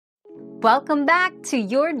Welcome back to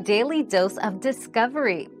your daily dose of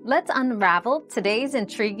discovery. Let's unravel today's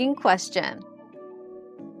intriguing question.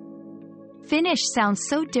 Finnish sounds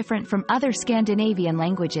so different from other Scandinavian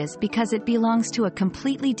languages because it belongs to a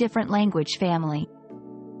completely different language family.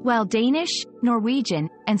 While Danish, Norwegian,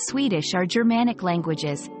 and Swedish are Germanic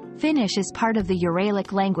languages, Finnish is part of the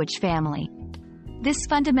Uralic language family. This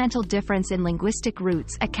fundamental difference in linguistic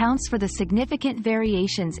roots accounts for the significant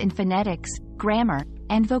variations in phonetics, grammar,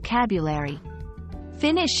 and vocabulary.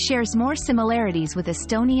 Finnish shares more similarities with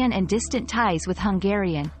Estonian and distant ties with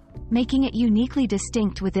Hungarian, making it uniquely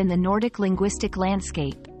distinct within the Nordic linguistic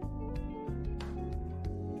landscape.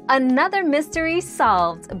 Another mystery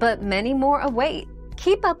solved, but many more await.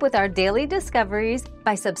 Keep up with our daily discoveries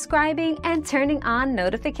by subscribing and turning on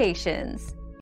notifications.